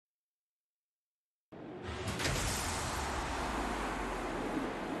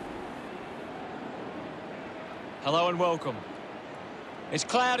Hello and welcome. It's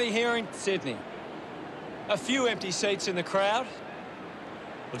cloudy here in Sydney. A few empty seats in the crowd.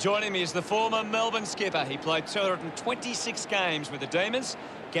 Well, joining me is the former Melbourne skipper. He played 226 games with the Demons,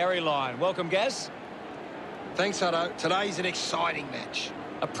 Gary Lyon. Welcome, Gaz. Thanks, Hutto. Today's an exciting match.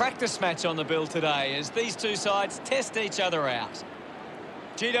 A practice match on the bill today as these two sides test each other out.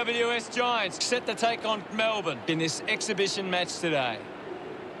 GWS Giants set to take on Melbourne in this exhibition match today.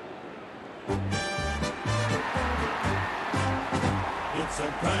 It's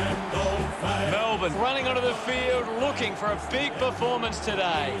a grand old fight. Melbourne running onto the field looking for a big performance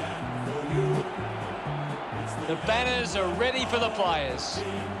today. The banners are ready for the players.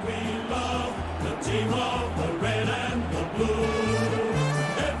 We love the team of the red and the blue.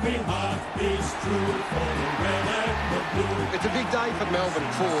 Every heart beats true for the red and the blue. It's a big day for Melbourne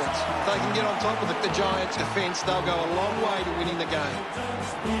forwards. If they can get on top of the Giants' defence, they'll go a long way to winning the game.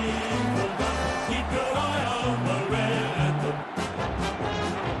 Keep your eye on the red and the blue.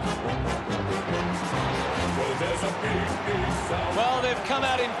 Well, they've come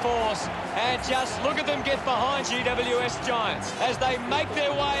out in force, and just look at them get behind GWS Giants as they make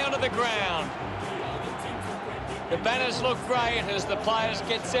their way onto the ground. The banners look great as the players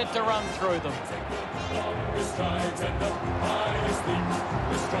get set to run through them.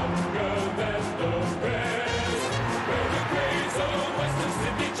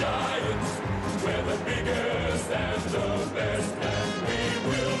 We're the biggest and the best, and we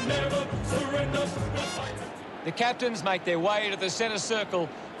will never surrender the fight. The captains make their way to the centre circle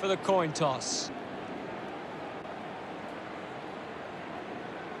for the coin toss.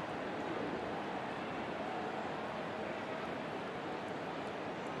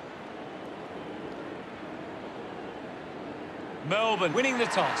 Melbourne winning the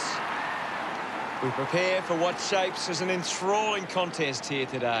toss. We prepare for what shapes as an enthralling contest here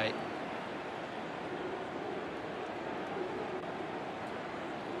today.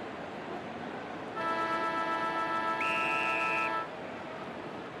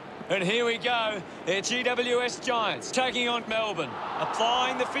 And here we go. They're GWS Giants taking on Melbourne,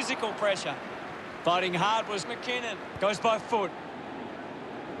 applying the physical pressure. Fighting hard was McKinnon. Goes by foot.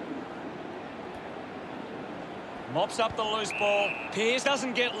 Mops up the loose ball. Pearce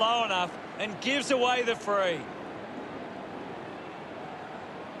doesn't get low enough and gives away the free.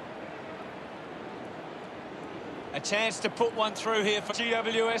 A chance to put one through here for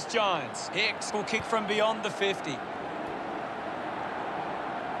GWS Giants. Hicks will kick from beyond the 50.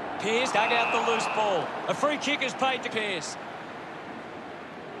 Pearce dug out the loose ball. A free kick is paid to Pearce.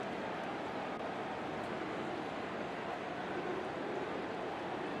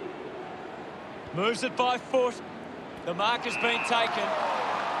 Moves it by foot. The mark has been taken.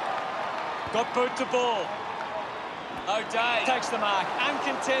 Got boot to ball. O'Day takes the mark,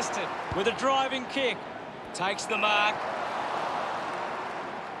 uncontested, with a driving kick. Takes the mark.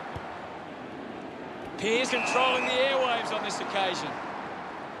 Pearce controlling the airwaves on this occasion.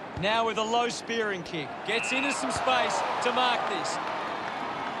 Now with a low spearing kick. Gets into some space to mark this.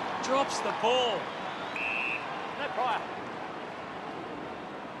 Drops the ball. No prior.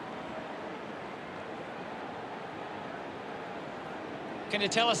 Can you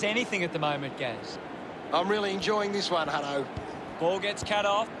tell us anything at the moment, Gaz? I'm really enjoying this one, Hutto. Ball gets cut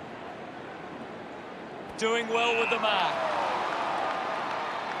off. Doing well with the mark.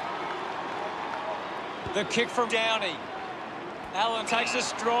 The kick from Downey. Allen takes a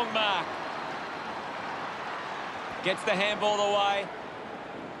strong mark. Gets the handball away.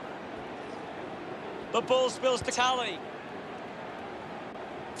 The ball spills to Tully.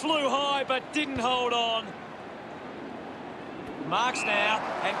 Flew high but didn't hold on. Marks now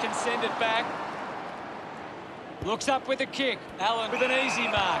and can send it back. Looks up with a kick. Allen with an easy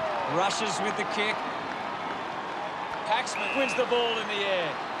mark. Rushes with the kick. Paxman wins the ball in the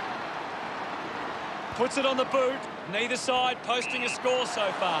air. Puts it on the boot. Neither side posting a score so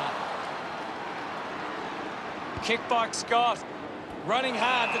far. Kick by Scott. Running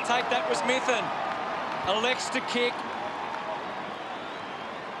hard to take that was Mithen. Elects to kick.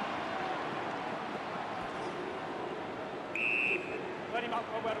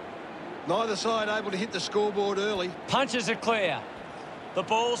 Neither side able to hit the scoreboard early. Punches it clear. The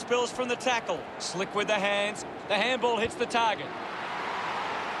ball spills from the tackle. Slick with the hands. The handball hits the target.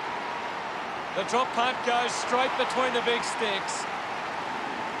 The drop punt goes straight between the big sticks.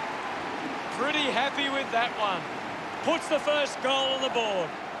 Pretty happy with that one. Puts the first goal on the board.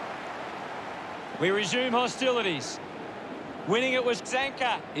 We resume hostilities. Winning it was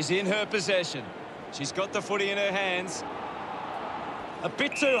Zanka is in her possession. She's got the footy in her hands. A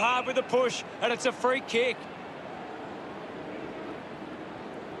bit too hard with the push, and it's a free kick.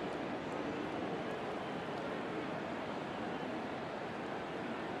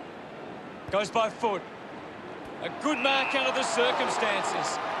 Goes by foot. A good mark under the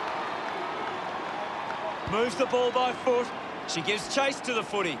circumstances. Moves the ball by foot. She gives chase to the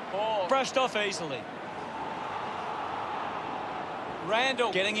footy. Oh. Brushed off easily.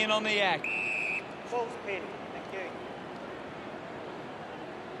 Randall getting in on the act. False pin. Thank you.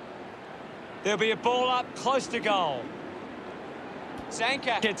 There'll be a ball up close to goal.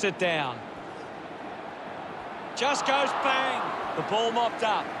 Zanka gets it down. Just goes bang. The ball mopped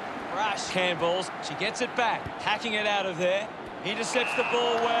up. Rush. Handballs. She gets it back. Hacking it out of there. Intercepts the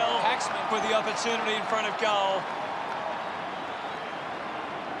ball well. Hacksman with the opportunity in front of goal.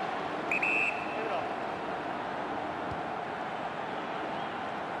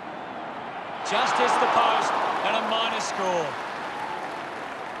 Just hits the post and a minor score.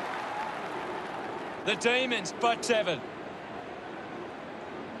 The Demons by 7.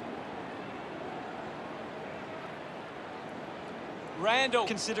 Randall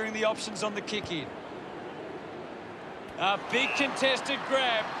considering the options on the kick in. A big contested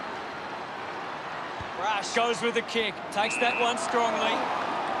grab. Rush goes with the kick. Takes that one strongly.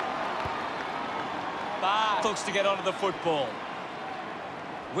 Barr looks to get onto the football.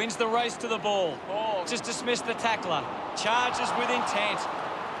 Wins the race to the ball. Oh, just dismissed the tackler. Charges with intent.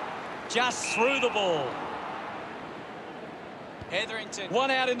 Just through the ball. Hetherington.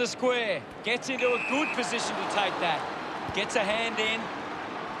 One out in the square. Gets into a good position to take that. Gets a hand in.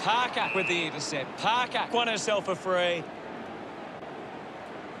 Parker with the intercept. Parker won herself a free.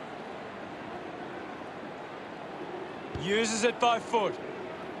 Uses it by foot.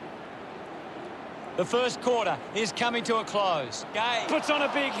 The first quarter is coming to a close. Gay puts on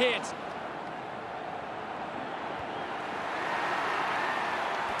a big hit.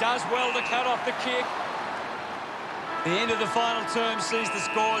 Does well to cut off the kick. The end of the final term sees the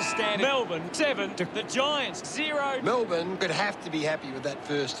scores standing. Melbourne 7 to the Giants 0. Melbourne could have to be happy with that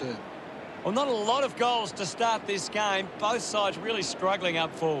first term. Well, not a lot of goals to start this game. Both sides really struggling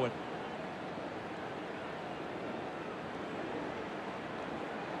up forward.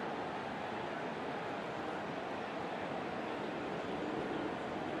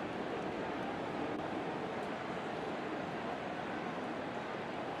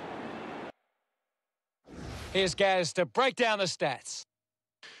 Here's Gaz to break down the stats.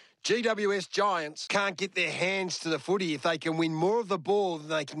 GWS Giants can't get their hands to the footy if they can win more of the ball than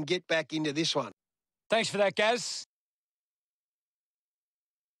they can get back into this one. Thanks for that, Gaz.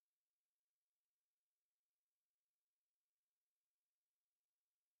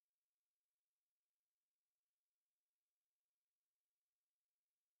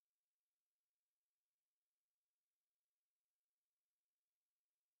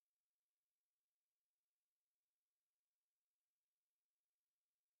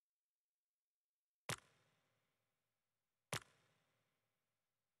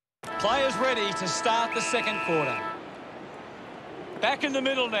 Players ready to start the second quarter. Back in the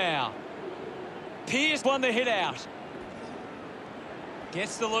middle now. Pearce won the hit out.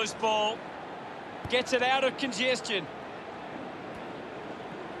 Gets the loose ball. Gets it out of congestion.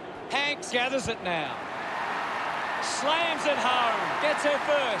 Hanks gathers it now. Slams it home. Gets her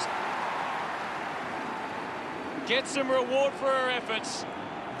first. Gets some reward for her efforts.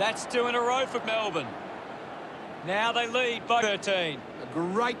 That's 2 in a row for Melbourne. Now they lead by 13. A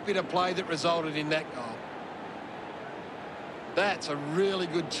great bit of play that resulted in that goal. That's a really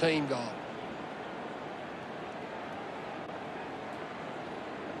good team goal.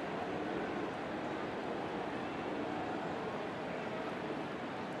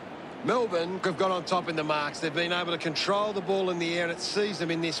 Melbourne have got on top in the marks. They've been able to control the ball in the air, and it sees them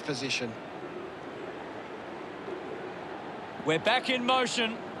in this position. We're back in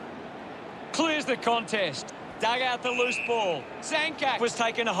motion. Clears the contest. Dug out the loose ball. Zanka was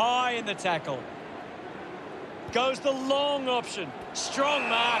taken high in the tackle. Goes the long option. Strong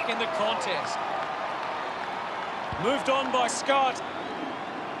mark in the contest. Moved on by Scott.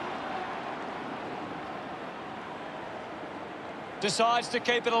 Decides to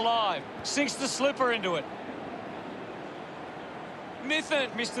keep it alive. Sinks the slipper into it.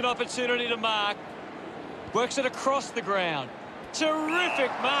 Mithen missed an opportunity to mark. Works it across the ground. Terrific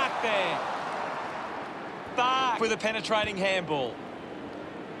mark there. Barr with a penetrating handball.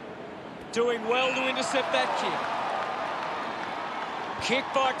 Doing well to intercept that kick. Kick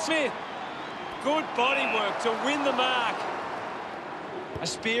by Smith. Good body work to win the mark. A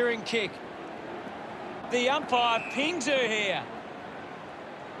spearing kick. The umpire pings her here.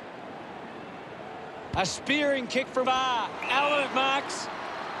 A spearing kick from Barr. Allen marks.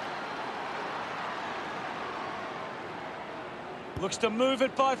 Looks to move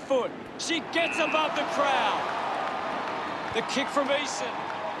it by foot. She gets above the crowd. The kick from Eason.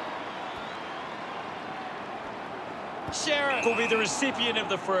 Sheriff will be the recipient of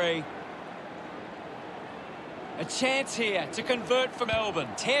the free. A chance here to convert for Melbourne.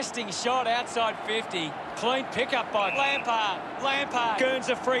 Testing shot outside 50. Clean pickup by Lampard. Lampard earns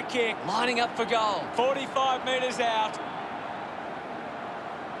a free kick. Lining up for goal. 45 metres out.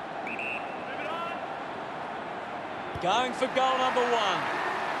 Going for goal number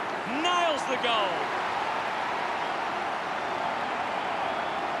 1. Nails the goal.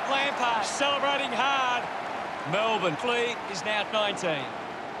 Lampard celebrating hard. Melbourne lead is now 19.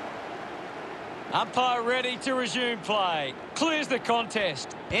 Umpire ready to resume play. Clears the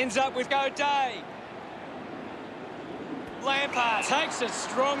contest. Ends up with O'Day. Lampard takes it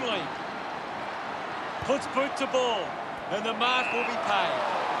strongly. Puts boot to ball. And the mark will be paid.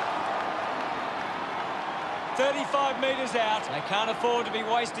 35 metres out. They can't afford to be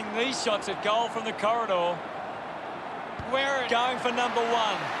wasting these shots at goal from the corridor. Where going for number 1.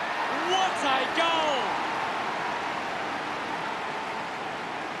 What a goal!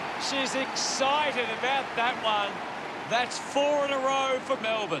 She's excited about that one. That's 4 in a row for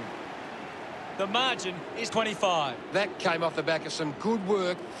Melbourne. The margin is 25. That came off the back of some good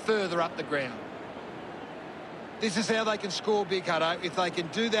work further up the ground. This is how they can score, Big Hutto. If they can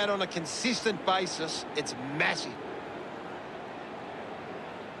do that on a consistent basis, it's massive.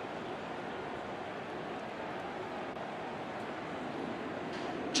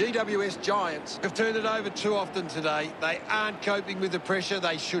 GWS Giants have turned it over too often today. They aren't coping with the pressure.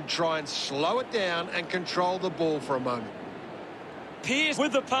 They should try and slow it down and control the ball for a moment. Pearce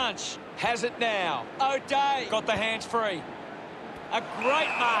with the punch. Has it now. O'Day got the hands free. A great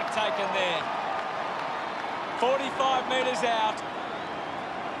mark taken there. 45 metres out.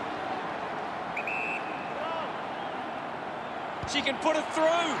 She can put it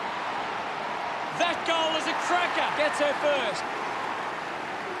through. That goal is a cracker. Gets her first.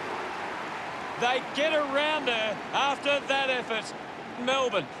 They get around her after that effort.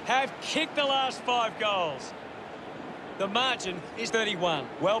 Melbourne have kicked the last 5 goals. The margin is 31.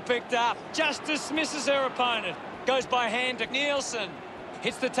 Well picked up. Just dismisses her opponent. Goes by hand to Nielsen.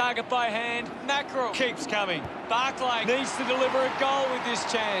 Hits the target by hand. Mackerel keeps coming. Barclay needs to deliver a goal with this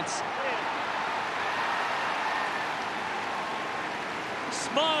chance.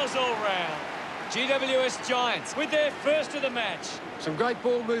 Smiles all round. GWS Giants with their first of the match. Some great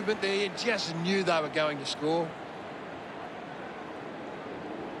ball movement there. You just knew they were going to score.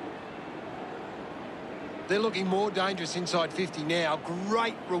 They're looking more dangerous inside 50 now.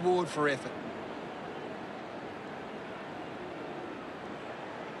 Great reward for effort.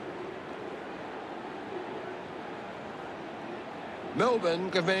 Melbourne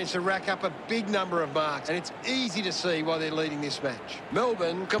have managed to rack up a big number of marks, and it's easy to see why they're leading this match.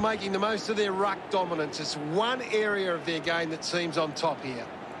 Melbourne are making the most of their ruck dominance. It's one area of their game that seems on top here.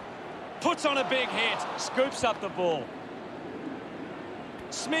 Puts on a big hit. Scoops up the ball.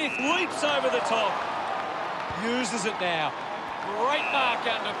 Smith leaps over the top. Uses it now. Great mark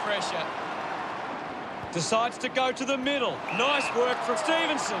under pressure. Decides to go to the middle. Nice work from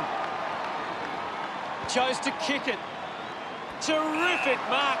Stevenson. Chose to kick it. Terrific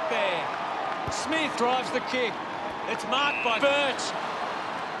mark there. Smith drives the kick. It's marked by Birch.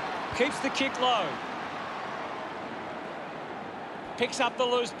 Keeps the kick low. Picks up the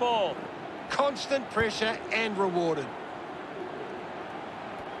loose ball. Constant pressure and rewarded.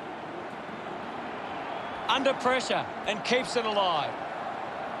 Under pressure and keeps it alive.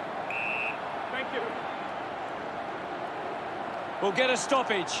 Thank you. We'll get a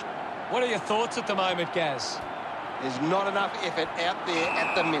stoppage. What are your thoughts at the moment, Gaz? There's not enough effort out there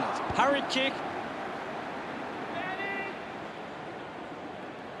at the minute. Hurried kick.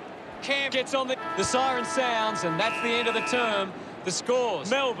 Cam gets on the siren sounds, and that's the end of the term. The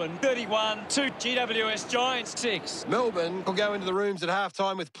scores: Melbourne 31 to GWS Giants 6. Melbourne will go into the rooms at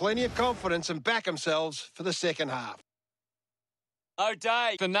halftime with plenty of confidence and back themselves for the second half.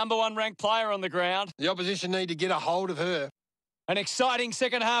 O'Day, the #1 ranked player on the ground. The opposition need to get a hold of her. An exciting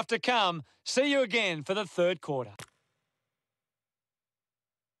second half to come. See you again for the third quarter.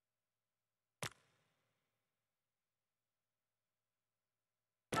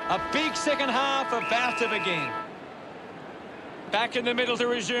 A big second half about to begin. Back in the middle to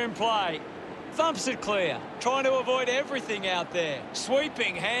resume play. Thumps it clear. Trying to avoid everything out there.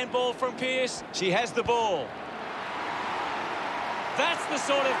 Sweeping handball from Pearce. She has the ball. That's the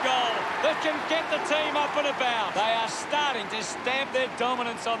sort of goal that can get the team up and about. They are starting to stamp their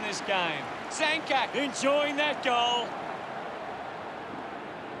dominance on this game. Zanka enjoying that goal.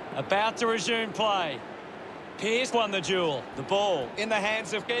 About to resume play. Pearce won the duel. The ball in the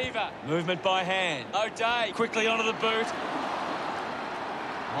hands of Giva. Movement by hand. O'Day quickly onto the boot.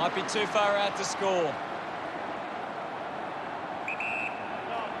 Might be too far out to score.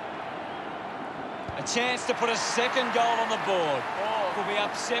 A chance to put a second goal on the board. Oh, will be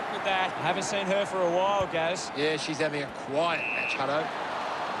upset with that. I haven't seen her for a while, Gaz. Yeah, she's having a quiet match, Hutto.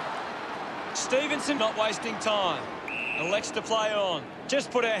 Stevenson not wasting time. Elects to play on.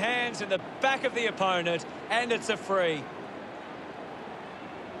 Just put her hands in the back of the opponent, and it's a free.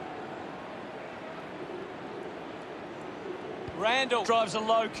 Randall drives a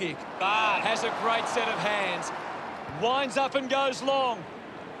low kick. Bard has a great set of hands. Winds up and goes long.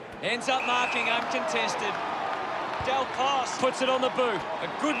 Ends up marking uncontested. Del Pos puts it on the boot. A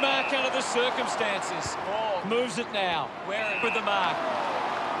good mark under the circumstances. Oh, moves it now. Wearing with the mark.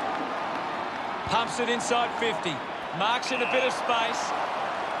 Pumps it inside 50. Marks in a bit of space.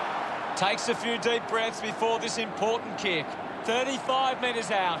 Takes a few deep breaths before this important kick. 35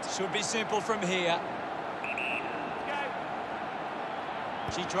 metres out. Should be simple from here.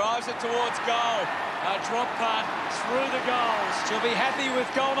 She drives it towards goal. A drop punt through the goals. She'll be happy with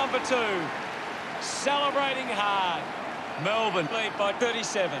goal number 2. Celebrating hard. Melbourne lead by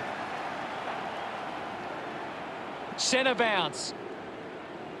 37. Centre bounce.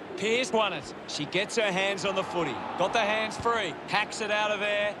 Pearce won it. She gets her hands on the footy. Got the hands free. Hacks it out of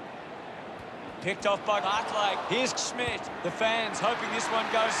there. Picked off by Barclay. Here's Schmidt. The fans hoping this one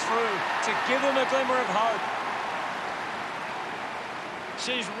goes through to give them a glimmer of hope.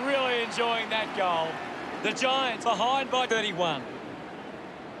 She's really enjoying that goal. The Giants behind by 31.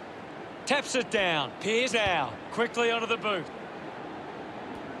 Taps it down. Pearce now. Quickly onto the boot.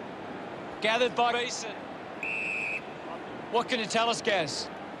 Gathered by Beeson. What can you tell us, Gaz?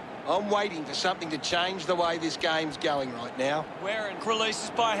 I'm waiting for something to change the way this game's going right now. Warren releases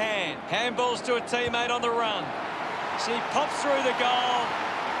by hand. Handballs to a teammate on the run. She pops through the goal.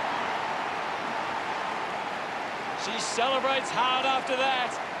 She celebrates hard after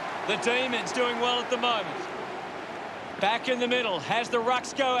that. The Demons doing well at the moment. Back in the middle, has the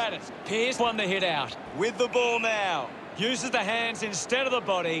rucks go at it. Pearce won the hit out. With the ball now. Uses the hands instead of the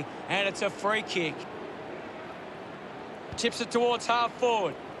body, and it's a free kick. Chips it towards half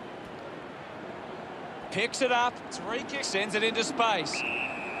forward. Picks it up. 3 kicks, sends it into space.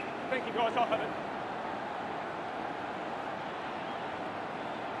 Thank you, guys. I'll have it.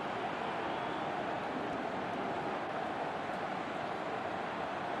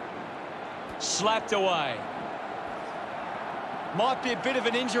 Slapped away. Might be a bit of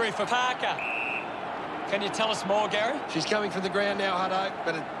an injury for Parker. Can you tell us more, Gary? She's coming from the ground now, Hutto,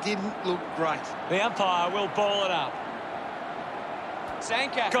 but it didn't look great. The umpire will ball it up.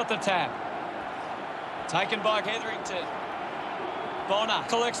 Zanka got the tap. Taken by Hetherington. Bonner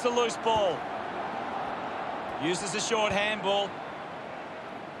collects the loose ball. Uses the short handball.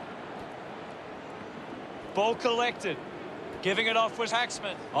 Ball collected. Giving it off was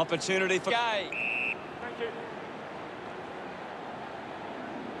Haxman. Opportunity for Gay. Thank you.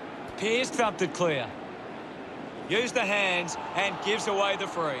 Pearce thumped it clear. Used the hands and gives away the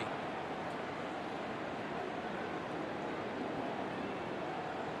free.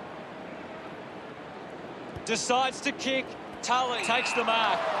 Decides to kick. Tully takes the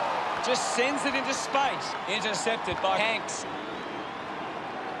mark. Just sends it into space. Intercepted by Hanks.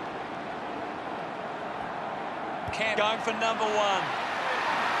 Camp going for number 1.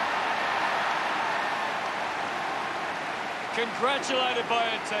 Congratulated by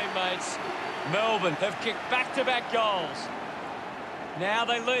her teammates. Melbourne have kicked back-to-back goals. Now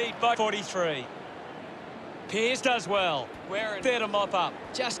they lead by 43. Pearce does well. We're there to mop up.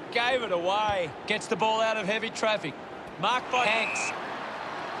 Just gave it away. Gets the ball out of heavy traffic. Marked by Hanks.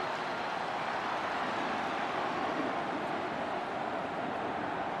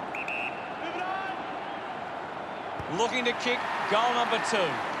 Looking to kick goal number 2.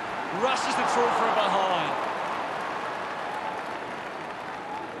 Rushes it through from behind.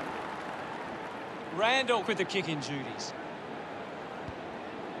 Randall with the kicking duties.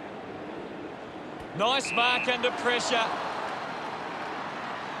 Nice mark under pressure.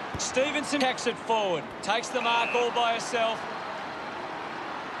 Stevenson hacks it forward. Takes the mark all by herself.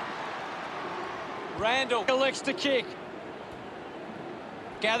 Randall elects to kick.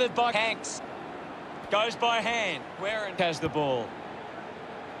 Gathered by Hanks. Goes by hand. Warren has the ball.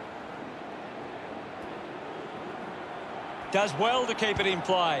 Does well to keep it in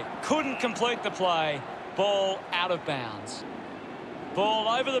play. Couldn't complete the play. Ball out of bounds. Ball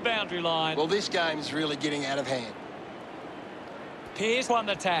over the boundary line. Well, this game's really getting out of hand. Pearce won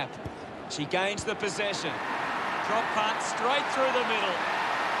the tap. She gains the possession. Drop punt straight through the middle.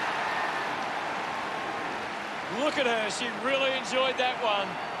 Look at her. She really enjoyed that one.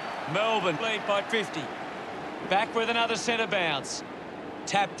 Melbourne lead by 50. Back with another centre bounce.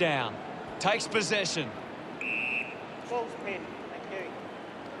 Tap down. Takes possession. False pin. Thank you.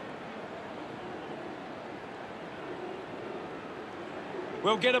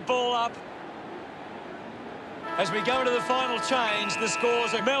 We'll get a ball up. As we go to the final change, the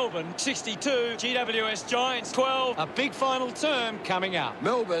scores are Melbourne 62, GWS Giants 12. A big final term coming up.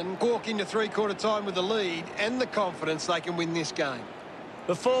 Melbourne walk into three-quarter time with the lead and the confidence they can win this game.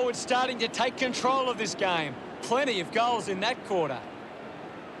 The forwards starting to take control of this game. Plenty of goals in that quarter.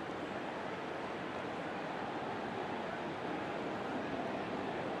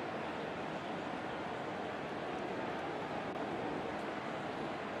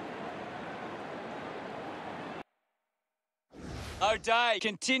 O'Day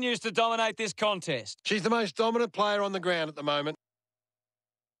continues to dominate this contest. She's the most dominant player on the ground at the moment.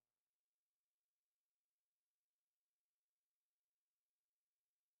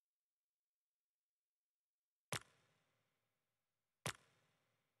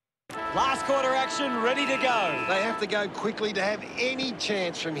 Last quarter action ready to go. They have to go quickly to have any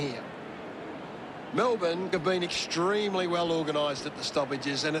chance from here. Melbourne have been extremely well organised at the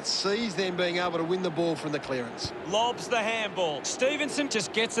stoppages, and it sees them being able to win the ball from the clearance. Lobs the handball. Stevenson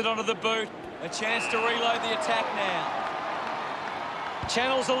just gets it onto the boot. A chance to reload the attack now.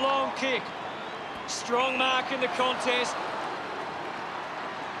 Channels a long kick. Strong mark in the contest.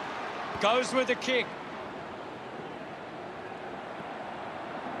 Goes with the kick.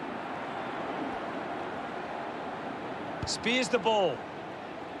 Spears the ball.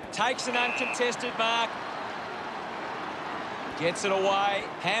 Takes an uncontested mark. Gets it away.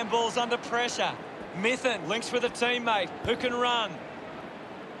 Handball's under pressure. Mithen links with a teammate who can run.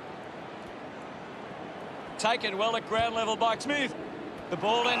 Taken well at ground level by Smith. The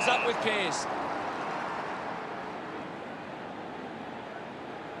ball ends up with Pearce.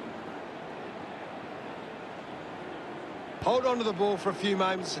 Hold on to the ball for a few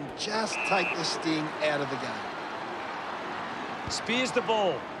moments and just take the sting out of the game. Spears the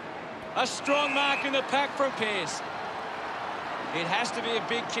ball. A strong mark in the pack from Pearce. It has to be a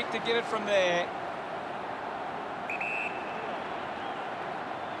big kick to get it from there.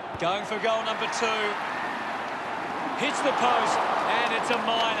 Going for goal number 2. Hits the post, and it's a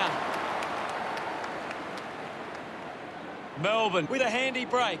minor. Melbourne with a handy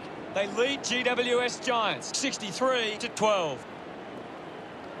break. They lead GWS Giants 63-12.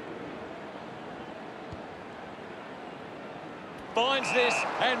 Finds this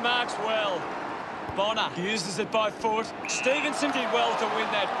and marks well. Bonner uses it by foot. Stevenson did well to win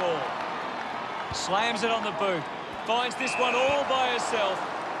that ball. Slams it on the boot. Finds this one all by herself.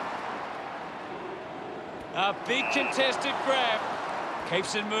 A big contested grab.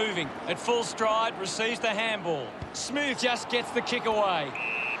 Keeps it moving. At full stride, receives the handball. Smooth just gets the kick away.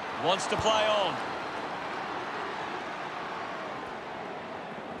 Wants to play on.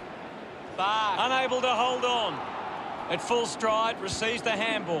 Barr unable to hold on. At full stride, receives the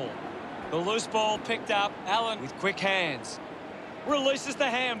handball. The loose ball picked up. Allen with quick hands. Releases the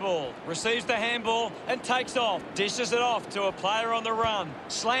handball. Receives the handball and takes off. Dishes it off to a player on the run.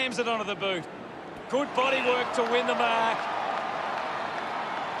 Slams it onto the boot. Good body work to win the mark.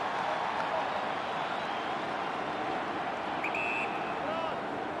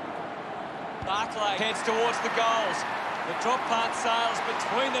 Barclay heads towards the goals. The drop punt sails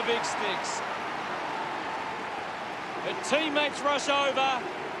between the big sticks. The teammates rush over.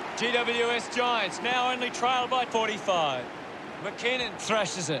 GWS Giants now only trailed by 45. McKinnon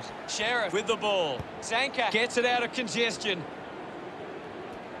thrashes it. Sheriff with the ball. Zanka gets it out of congestion.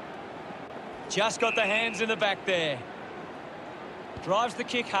 Just got the hands in the back there. Drives the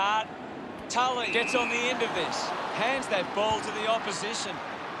kick hard. Tully gets on the end of this. Hands that ball to the opposition.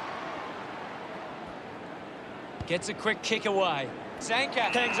 Gets a quick kick away. Zanka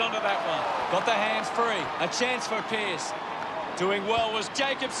hangs onto that one. Got the hands free. A chance for Pearce. Doing well was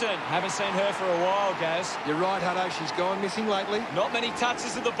Jacobson. Haven't seen her for a while, Gaz. You're right, Hutto. She's gone missing lately. Not many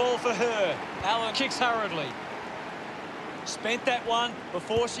touches of the ball for her. Allen kicks hurriedly. Spent that one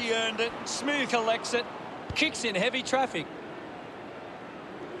before she earned it. Smooth collects it. Kicks in heavy traffic.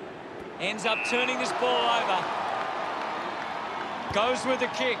 Ends up turning this ball over. Goes with the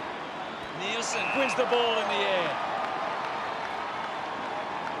kick. Nielsen wins the ball in the air.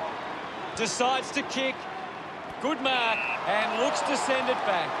 Decides to kick. Good mark and looks to send it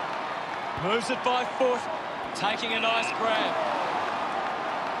back. Moves it by foot. Taking a nice grab.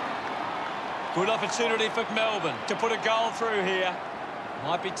 Good opportunity for Melbourne to put a goal through here.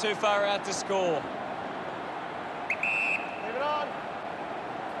 Might be too far out to score. Leave it on.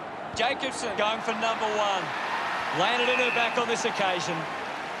 Jacobson going for number 1. Landed in her back on this occasion.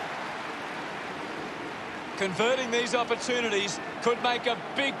 Converting these opportunities could make a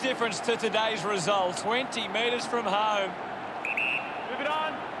big difference to today's result. 20 metres from home. Move it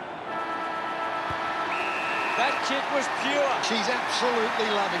on. That kick was pure. She's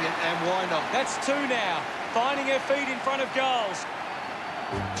absolutely loving it, and why not? That's 2 now. Finding her feet in front of goals.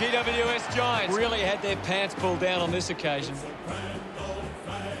 GWS Giants really had their pants pulled down on this occasion.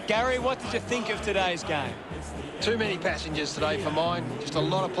 Gary, what did you think of today's game? Too many passengers today for mine. Just a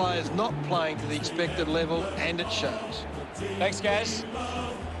lot of players not playing to the expected level, and it shows. Thanks, Gaz.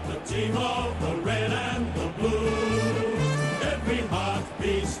 The team of the red and the blue. Every heart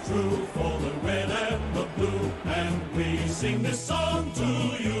beats true for the red and the blue. And we sing this song to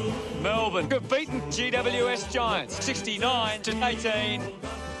you. Melbourne have beaten GWS Giants 69-18.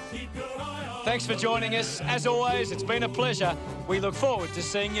 Thanks for joining us. As always, it's been a pleasure. We look forward to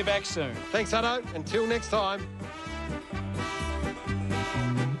seeing you back soon. Thanks, Hutto. Until next time.